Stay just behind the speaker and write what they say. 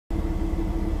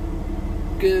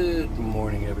Good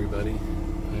morning, everybody.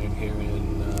 I'm here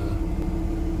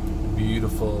in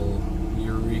beautiful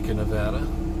Eureka, Nevada.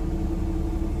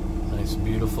 Nice,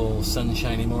 beautiful,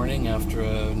 sunshiny morning after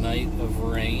a night of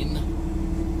rain.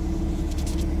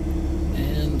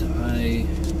 And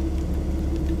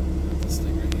this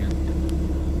thing right here.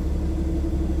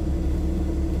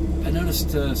 I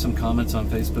noticed some comments on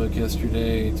Facebook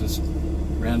yesterday, just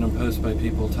random posts by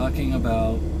people talking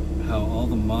about how all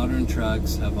the modern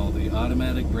trucks have all the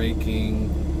automatic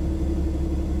braking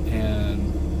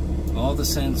and all the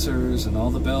sensors and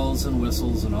all the bells and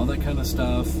whistles and all that kind of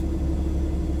stuff,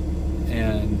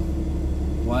 and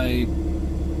why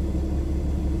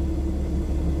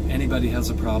anybody has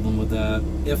a problem with that,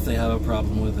 if they have a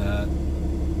problem with that.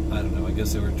 I don't know, I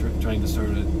guess they were trying to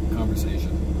start a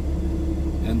conversation.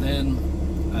 And then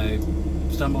I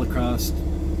stumbled across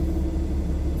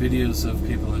videos of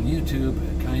people on YouTube,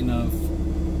 kind of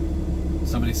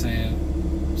somebody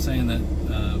saying that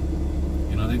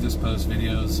you know, they just post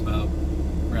videos about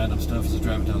random stuff as they're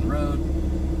driving down the road,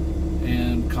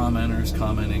 and commenters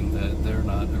commenting that they're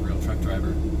not a real truck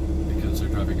driver because they're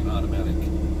driving an automatic.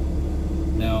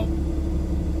 Now,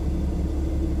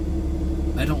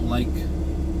 I don't like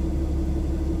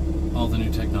all the new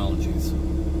technologies,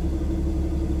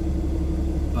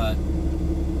 but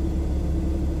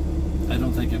I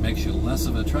don't think it makes you less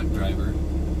of a truck driver,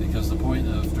 because the point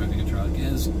of driving a truck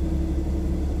is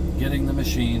getting the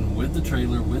machine with the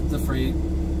trailer, with the freight,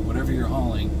 whatever you're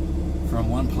hauling, from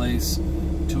one place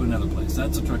to another place.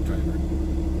 That's a truck driver.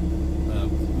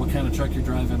 What kind of truck you're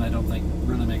driving, I don't think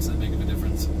really makes that big of a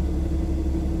difference.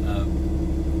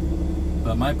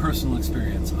 But my personal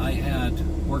experience, I had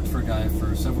worked for a guy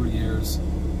for several years,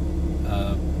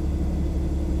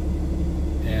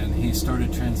 and he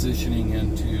started transitioning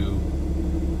into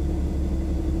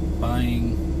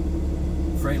buying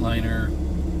Freightliner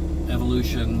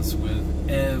Evolutions with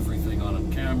everything on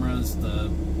them, cameras, the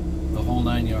whole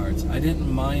 9 yards. I didn't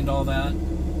mind all that.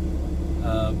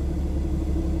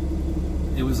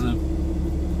 It was a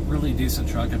really decent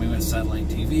truck. I mean, with satellite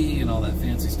TV and all that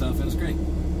fancy stuff, it was great.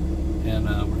 And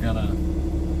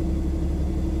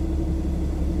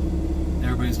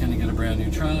everybody's gonna get a brand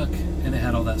new truck, and it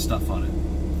had all that stuff on it.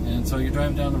 And so you're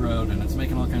driving down the road, and it's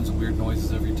making all kinds of weird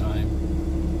noises every time.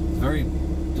 It's very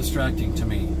distracting to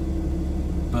me.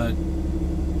 But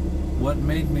what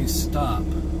made me stop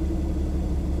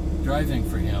driving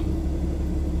for him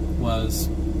was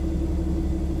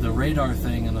the radar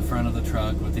thing in the front of the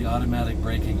truck with the automatic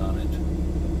braking on it.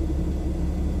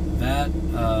 That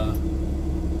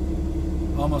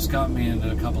almost got me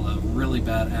into a couple of really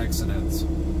bad accidents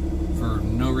for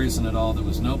no reason at all. There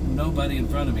was nobody in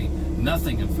front of me,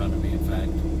 nothing in front of me, in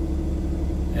fact.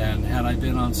 And had I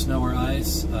been on snow or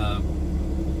ice,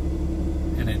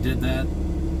 and it did that,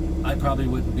 I probably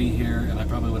wouldn't be here, and I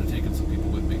probably would have taken some people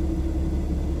with me.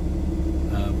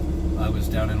 I was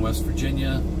down in West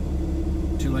Virginia,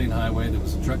 2-lane highway. There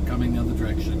was a truck coming the other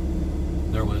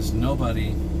direction. There was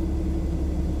nobody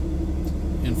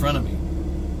in front of me,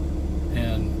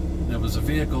 and there was a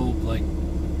vehicle like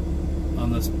on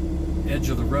this edge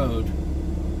of the road.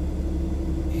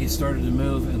 He started to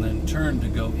move and then turned to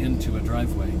go into a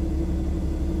driveway,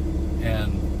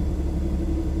 and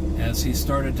as he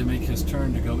started to make his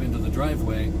turn to go into the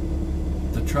driveway,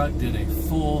 the truck did a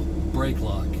full brake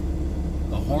lock.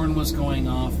 The horn was going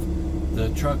off, the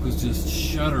truck was just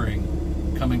shuddering,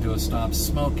 coming to a stop,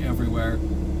 smoke everywhere.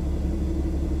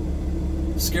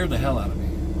 Scared the hell out of me.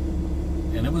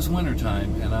 And it was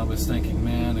wintertime, and I was thinking,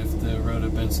 man, if the road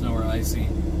had been snow or icy,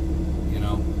 you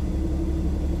know,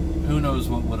 who knows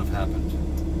what would have happened.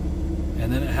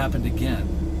 And then it happened again.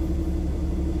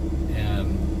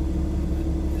 And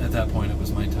at that point, it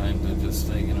was my time to just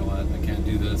say, you know what, I can't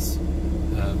do this.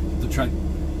 The truck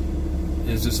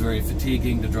is just very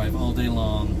fatiguing to drive all day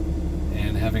long,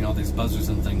 and having all these buzzers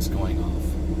and things going off.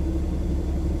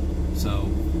 So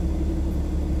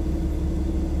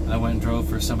I went and drove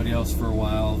for somebody else for a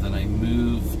while. Then I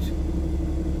moved,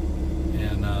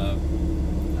 and I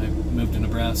moved to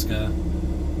Nebraska,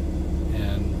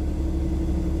 and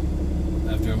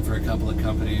I've driven for a couple of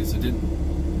companies. They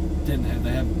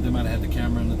might have had the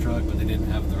camera in the truck, but they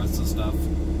didn't have the rest of the stuff.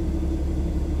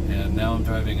 And now I'm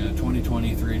driving a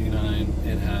 2020 389.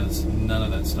 It has none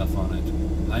of that stuff on it.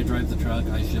 I drive the truck,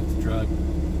 I ship the truck.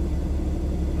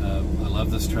 I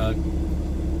love this truck.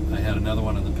 I had another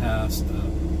one in the past,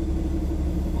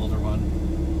 older one.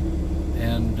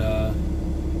 And,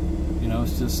 you know,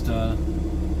 it's just,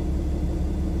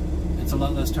 it's a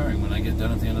lot less tiring. When I get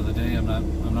done at the end of the day, I'm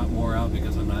not wore out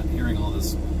because I'm not hearing all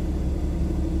this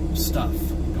stuff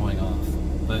going off.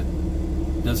 But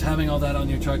Does having all that on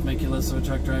your truck make you less of a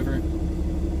truck driver?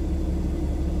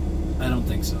 I don't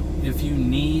think so. If you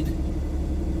need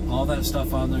all that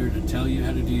stuff on there to tell you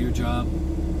how to do your job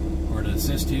or to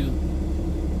assist you,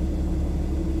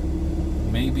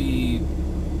 maybe,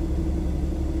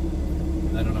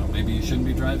 I don't know, maybe you shouldn't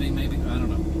be driving, maybe, I don't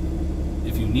know.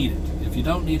 If you need it. If you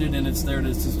don't need it and it's there to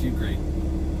assist you, great.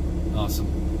 Awesome.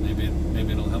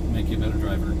 Maybe it'll help make you a better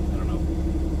driver. I don't know.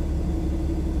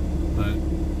 But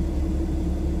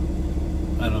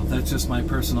I don't know. That's just my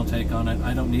personal take on it.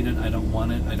 I don't need it. I don't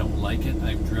want it. I don't like it.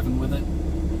 I've driven with it.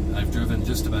 I've driven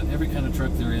just about every kind of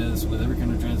truck there is, with every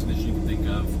kind of transmission you can think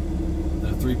of.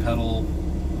 The 3-pedal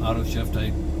auto shift,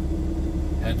 I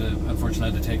had to, unfortunately,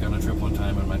 I had to take on a trip one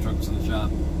time when my truck was in the shop,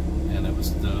 and it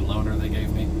was the loaner they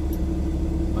gave me.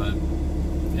 But,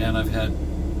 and I've had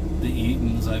the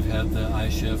Eatons, I've had the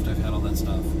iShift, I've had all that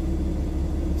stuff.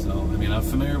 So, I mean, I'm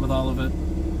familiar with all of it.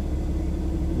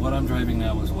 What I'm driving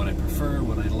now is what I prefer,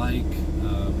 what I like.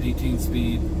 18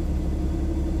 speed.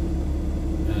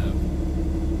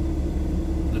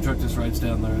 The truck just rides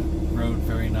down the road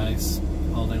very nice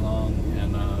all day long,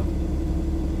 and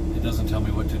it doesn't tell me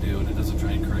what to do, and it doesn't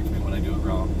try and correct me when I do it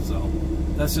wrong. So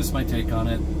that's just my take on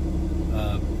it.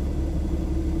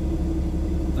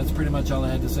 That's pretty much all I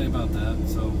had to say about that.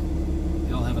 So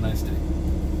y'all have a nice day.